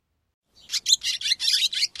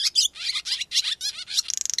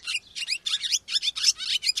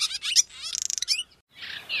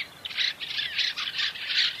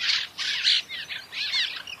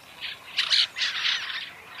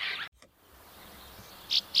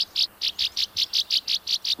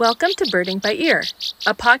Welcome to Birding by Ear,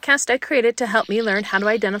 a podcast I created to help me learn how to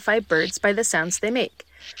identify birds by the sounds they make.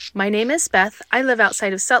 My name is Beth, I live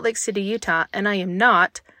outside of Salt Lake City, Utah, and I am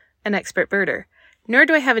not an expert birder, nor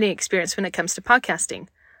do I have any experience when it comes to podcasting.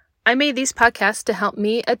 I made these podcasts to help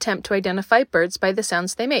me attempt to identify birds by the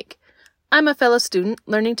sounds they make. I'm a fellow student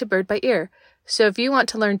learning to bird by ear, so if you want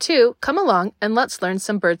to learn too, come along and let's learn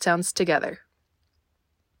some bird sounds together.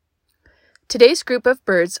 Today's group of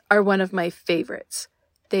birds are one of my favorites.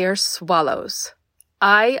 They are swallows.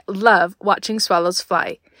 I love watching swallows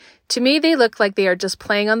fly. To me, they look like they are just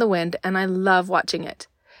playing on the wind, and I love watching it.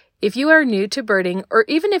 If you are new to birding, or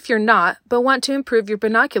even if you're not, but want to improve your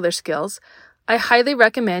binocular skills, I highly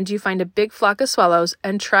recommend you find a big flock of swallows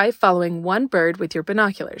and try following one bird with your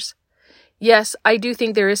binoculars. Yes, I do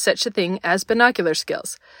think there is such a thing as binocular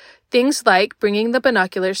skills. Things like bringing the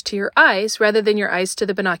binoculars to your eyes rather than your eyes to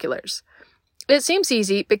the binoculars. It seems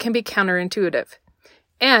easy, but can be counterintuitive.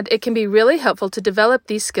 And it can be really helpful to develop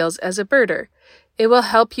these skills as a birder. It will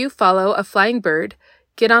help you follow a flying bird,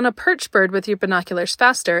 get on a perch bird with your binoculars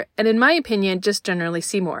faster, and in my opinion, just generally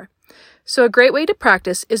see more. So a great way to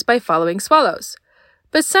practice is by following swallows.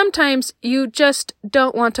 But sometimes you just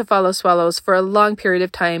don't want to follow swallows for a long period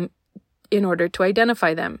of time in order to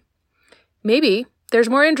identify them. Maybe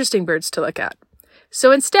there's more interesting birds to look at.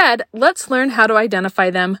 So instead, let's learn how to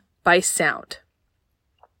identify them by sound.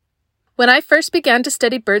 When I first began to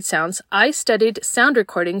study bird sounds, I studied sound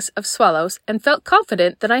recordings of swallows and felt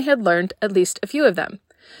confident that I had learned at least a few of them.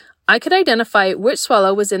 I could identify which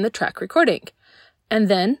swallow was in the track recording. And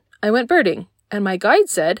then I went birding, and my guide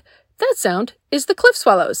said, "That sound is the cliff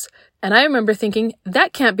swallows." And I remember thinking,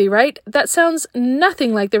 that can't be right. That sounds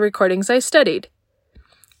nothing like the recordings I studied.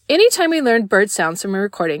 Anytime we learn bird sounds from a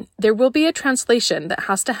recording, there will be a translation that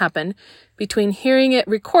has to happen between hearing it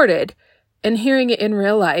recorded and hearing it in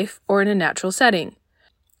real life or in a natural setting.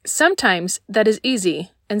 Sometimes that is easy,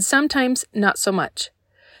 and sometimes not so much.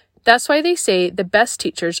 That's why they say the best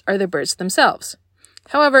teachers are the birds themselves.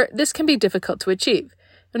 However, this can be difficult to achieve.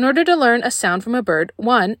 In order to learn a sound from a bird,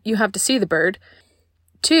 1, you have to see the bird,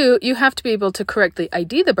 2, you have to be able to correctly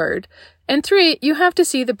ID the bird, and 3, you have to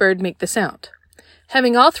see the bird make the sound.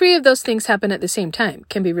 Having all 3 of those things happen at the same time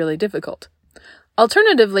can be really difficult.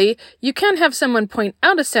 Alternatively, you can have someone point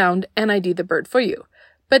out a sound and ID the bird for you,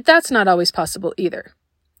 but that's not always possible either.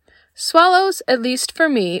 Swallows, at least for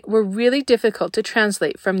me, were really difficult to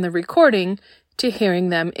translate from the recording to hearing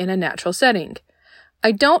them in a natural setting.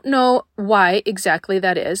 I don't know why exactly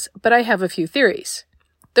that is, but I have a few theories.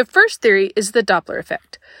 The first theory is the Doppler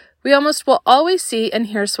effect. We almost will always see and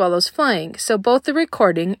hear swallows flying, so both the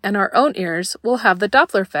recording and our own ears will have the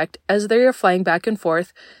Doppler effect as they are flying back and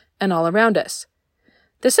forth and all around us.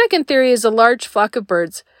 The second theory is a large flock of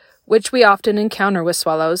birds, which we often encounter with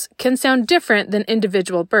swallows, can sound different than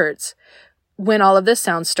individual birds when all of the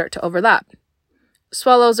sounds start to overlap.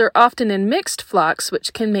 Swallows are often in mixed flocks,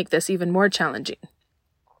 which can make this even more challenging.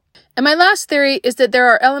 And my last theory is that there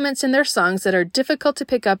are elements in their songs that are difficult to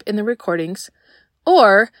pick up in the recordings,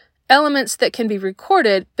 or elements that can be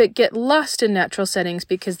recorded but get lost in natural settings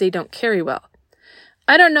because they don't carry well.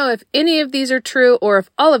 I don't know if any of these are true or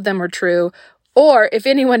if all of them are true, or if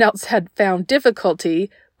anyone else had found difficulty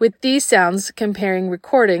with these sounds comparing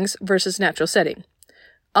recordings versus natural setting.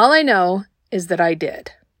 All I know is that I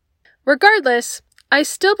did. Regardless, I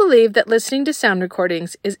still believe that listening to sound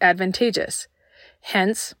recordings is advantageous.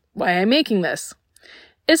 Hence, why I'm making this.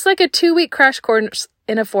 It's like a 2-week crash course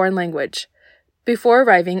in a foreign language before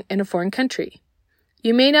arriving in a foreign country.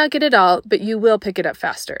 You may not get it all, but you will pick it up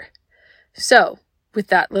faster. So, with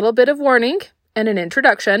that little bit of warning and an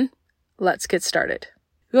introduction, let's get started.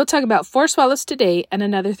 We'll talk about 4 swallows today and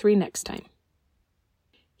another 3 next time.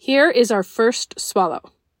 Here is our first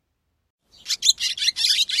swallow.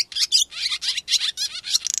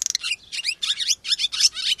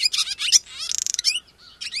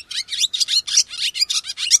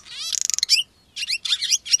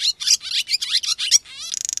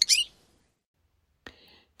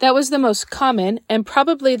 That was the most common and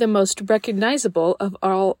probably the most recognizable of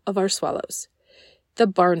all of our swallows, the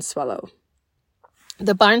barn swallow.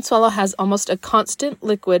 The barn swallow has almost a constant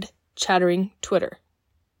liquid chattering twitter.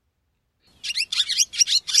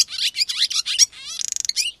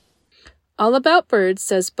 All About Birds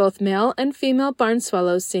says both male and female barn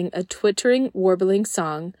swallows sing a twittering, warbling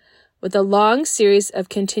song with a long series of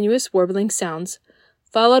continuous warbling sounds,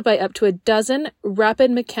 followed by up to a dozen rapid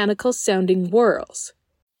mechanical sounding whirls.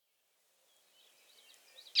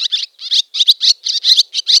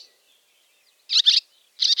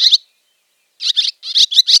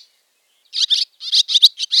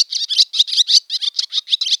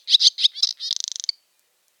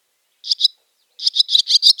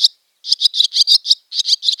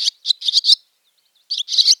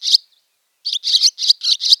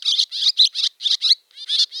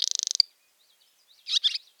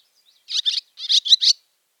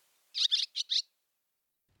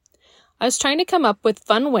 I was trying to come up with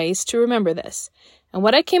fun ways to remember this. And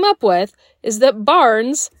what I came up with is that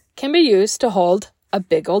barns can be used to hold a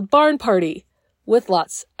big old barn party with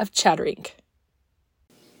lots of chattering.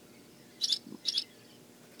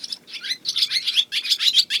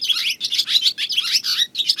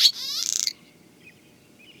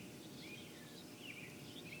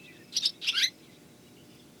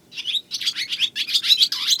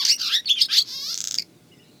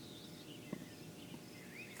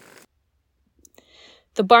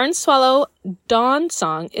 The barn swallow dawn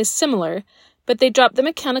song is similar, but they drop the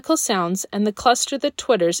mechanical sounds and they cluster the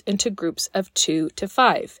twitters into groups of 2 to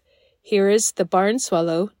 5. Here is the barn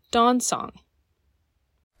swallow dawn song.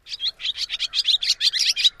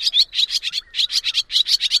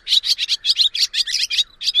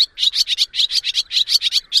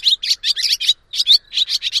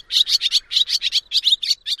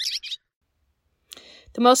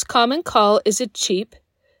 The most common call is a cheep,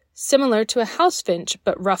 similar to a house finch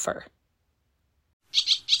but rougher.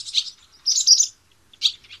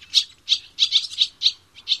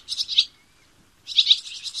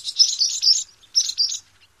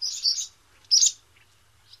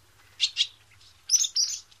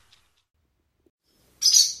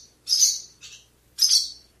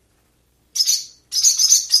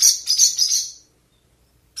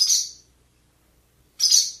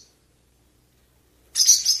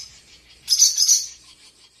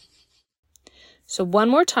 So one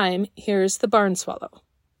more time, here's the barn swallow.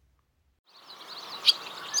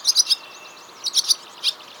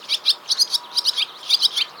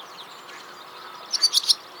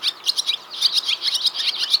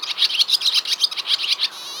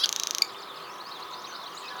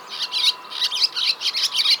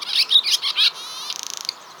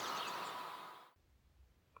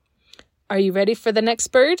 Are you ready for the next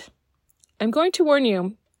bird? I'm going to warn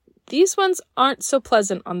you, these ones aren't so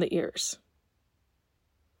pleasant on the ears.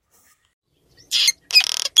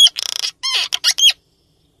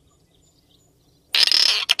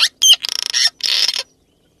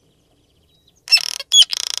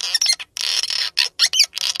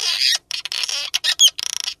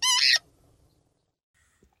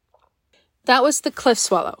 That was the cliff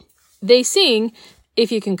swallow. They sing,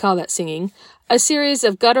 if you can call that singing, a series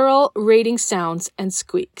of guttural, rating sounds and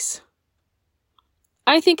squeaks.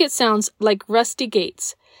 I think it sounds like rusty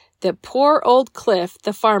gates that poor old Cliff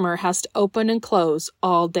the farmer has to open and close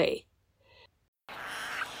all day.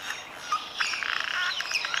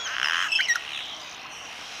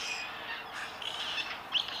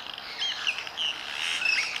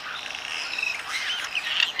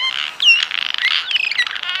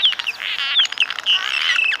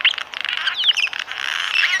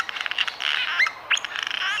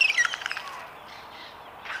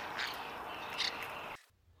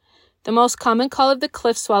 The most common call of the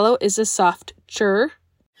cliff swallow is a soft chirr.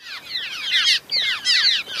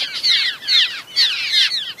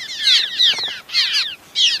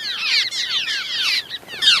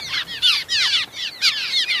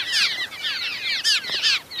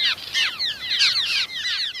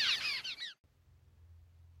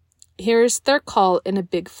 Here's their call in a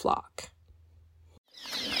big flock.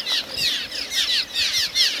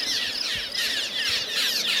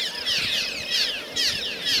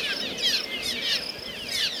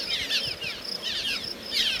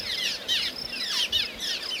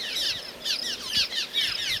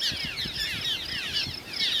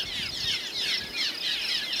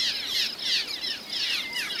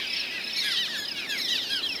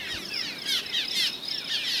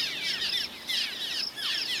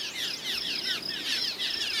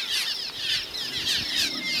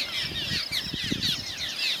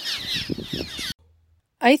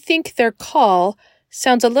 I think their call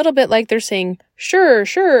sounds a little bit like they're saying, sure,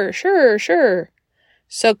 sure, sure, sure.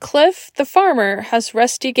 So Cliff, the farmer, has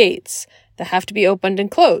rusty gates that have to be opened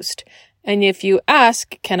and closed. And if you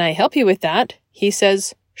ask, can I help you with that? He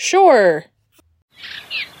says, sure.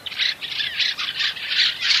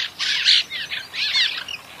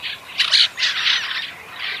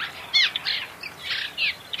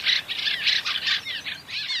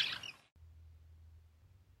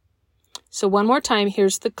 So one more time,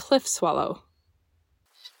 here's the cliff swallow.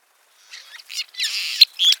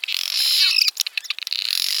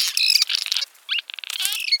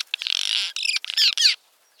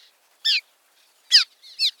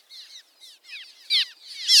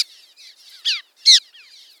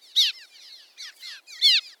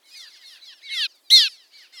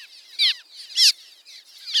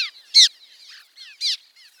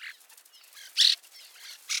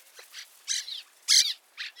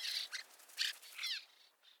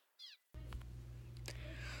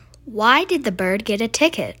 Why did the bird get a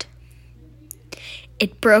ticket?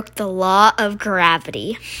 It broke the law of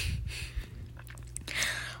gravity.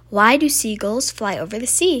 Why do seagulls fly over the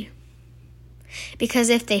sea? Because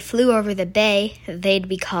if they flew over the bay, they'd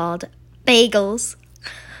be called bagels.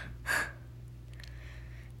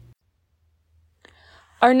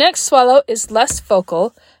 Our next swallow is less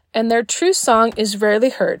vocal, and their true song is rarely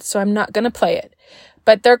heard, so I'm not going to play it.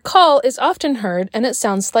 But their call is often heard, and it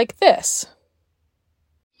sounds like this.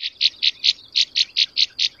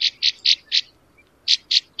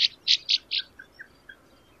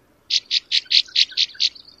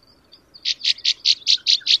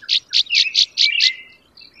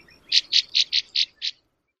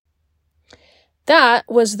 That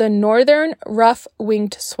was the northern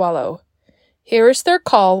rough-winged swallow. Here is their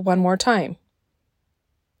call one more time.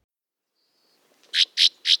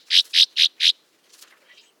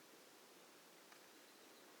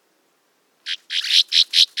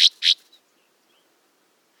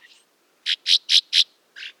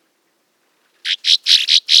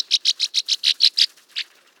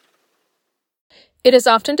 It is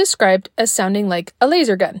often described as sounding like a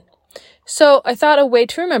laser gun. So I thought a way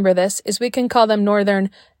to remember this is we can call them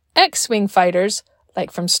northern X-wing fighters,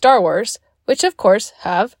 like from Star Wars, which of course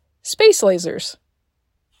have space lasers.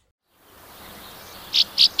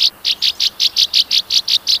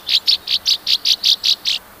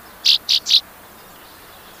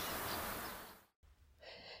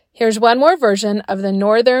 Here's one more version of the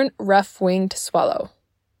northern rough-winged swallow.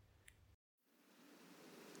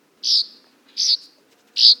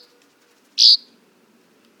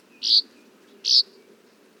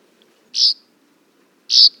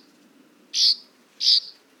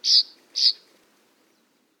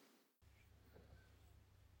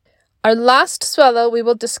 Our last swallow we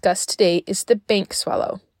will discuss today is the bank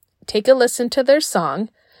swallow. Take a listen to their song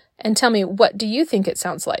and tell me, what do you think it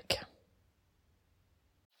sounds like?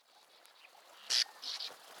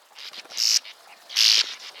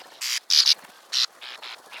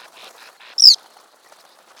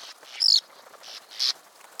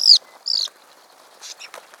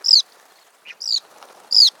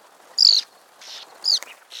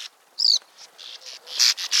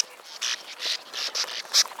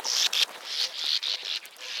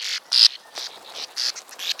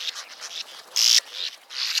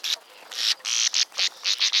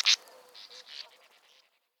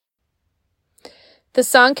 The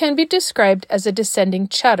song can be described as a descending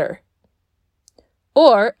chatter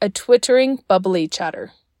or a twittering, bubbly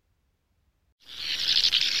chatter.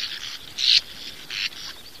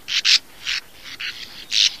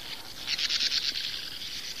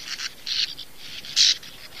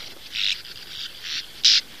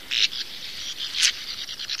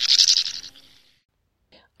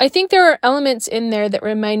 I think there are elements in there that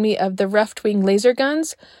remind me of the rough-wing laser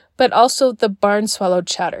guns, but also the barn swallow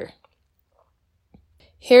chatter.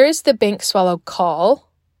 Here is the bank swallow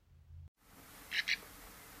call.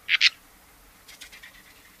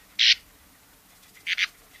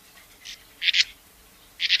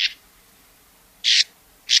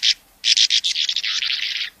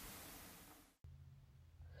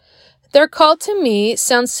 Their call to me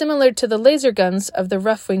sounds similar to the laser guns of the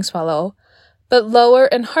rough-wing swallow, but lower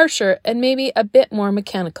and harsher and maybe a bit more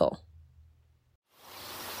mechanical.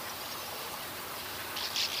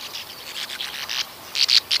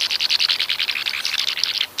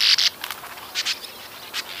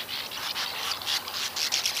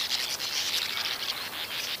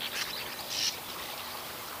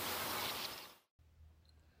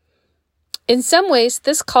 In some ways,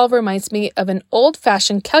 this call reminds me of an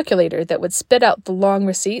old-fashioned calculator that would spit out the long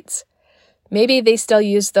receipts. Maybe they still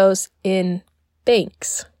use those in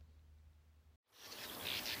banks.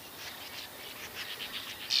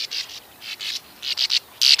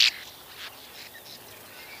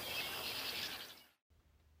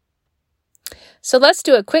 So let's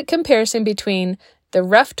do a quick comparison between the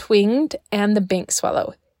rough-winged and the bank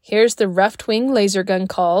swallow. Here's the rough-wing laser gun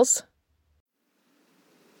calls.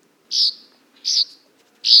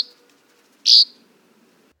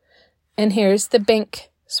 And here's the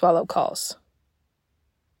bank swallow calls.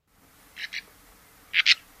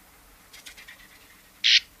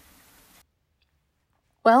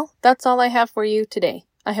 Well, that's all I have for you today.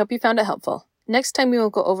 I hope you found it helpful. Next time we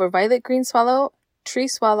will go over violet green swallow, tree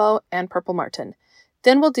swallow, and purple martin.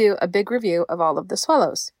 Then we'll do a big review of all of the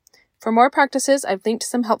swallows. For more practices, I've linked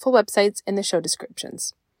some helpful websites in the show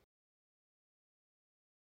descriptions.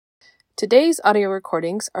 Today's audio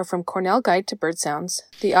recordings are from Cornell Guide to Bird Sounds,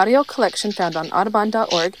 the audio collection found on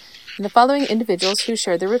audubon.org, and the following individuals who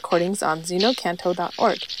share their recordings on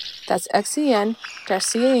xenocanto.org. That's xen-canto.org.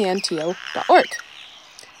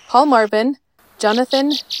 Paul Marvin, Jonathan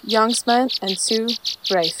Youngsma, and Sue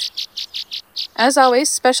Reif. As always,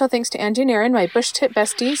 special thanks to Angie and Aaron, my bush tip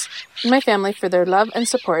besties, and my family for their love and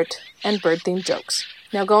support and bird-themed jokes.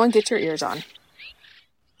 Now go and get your ears on.